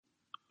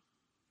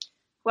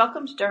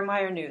Welcome to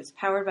Dermwire News,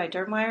 powered by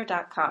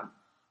Dermwire.com.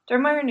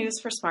 Dermwire News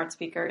for Smart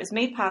Speaker is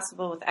made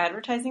possible with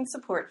advertising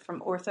support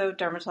from Ortho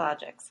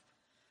Dermatologics.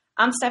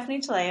 I'm Stephanie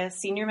Talea,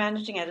 Senior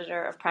Managing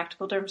Editor of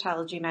Practical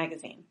Dermatology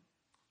magazine.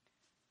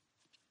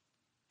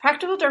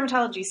 Practical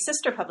Dermatology's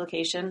sister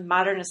publication,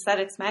 Modern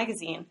Aesthetics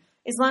magazine,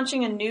 is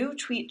launching a new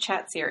tweet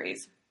chat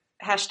series,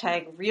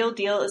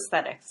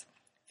 #RealDealAesthetics,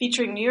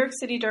 featuring New York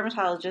City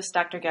dermatologist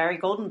Dr. Gary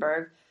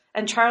Goldenberg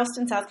and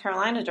Charleston, South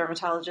Carolina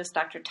dermatologist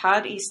Dr.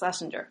 Todd E.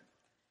 Schlesinger.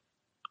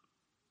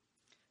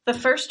 The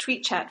first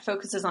tweet chat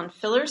focuses on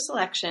filler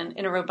selection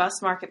in a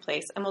robust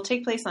marketplace and will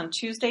take place on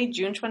Tuesday,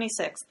 June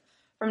 26th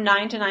from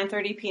 9 to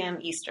 9:30 p.m.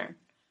 Eastern.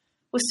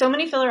 With so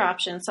many filler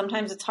options,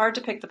 sometimes it's hard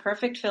to pick the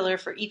perfect filler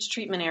for each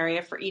treatment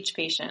area for each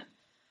patient.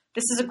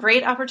 This is a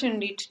great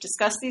opportunity to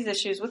discuss these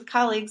issues with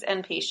colleagues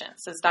and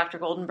patients, says Dr.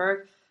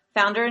 Goldenberg,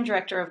 founder and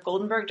director of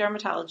Goldenberg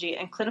Dermatology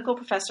and clinical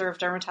professor of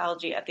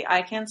dermatology at the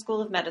Icahn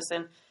School of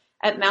Medicine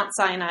at Mount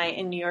Sinai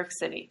in New York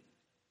City.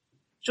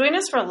 Join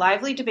us for a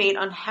lively debate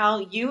on how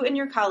you and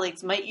your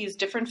colleagues might use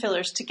different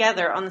fillers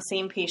together on the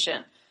same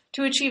patient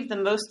to achieve the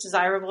most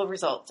desirable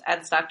results,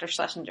 adds Dr.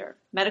 Schlesinger,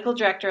 medical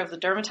director of the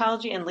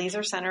Dermatology and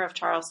Laser Center of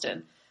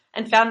Charleston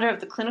and founder of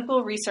the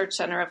Clinical Research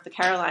Center of the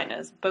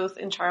Carolinas, both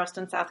in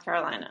Charleston, South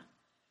Carolina.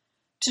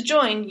 To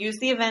join, use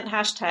the event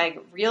hashtag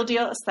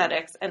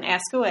RealDealAesthetics and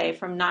ask away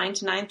from 9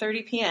 to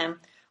 9:30 p.m.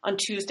 on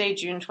Tuesday,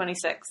 June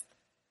 26th.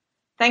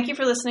 Thank you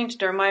for listening to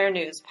Dermwire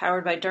News,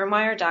 powered by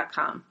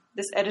Dermwire.com.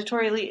 This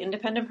editorially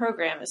independent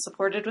program is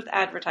supported with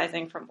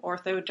advertising from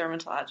Ortho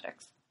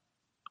Dermatologics.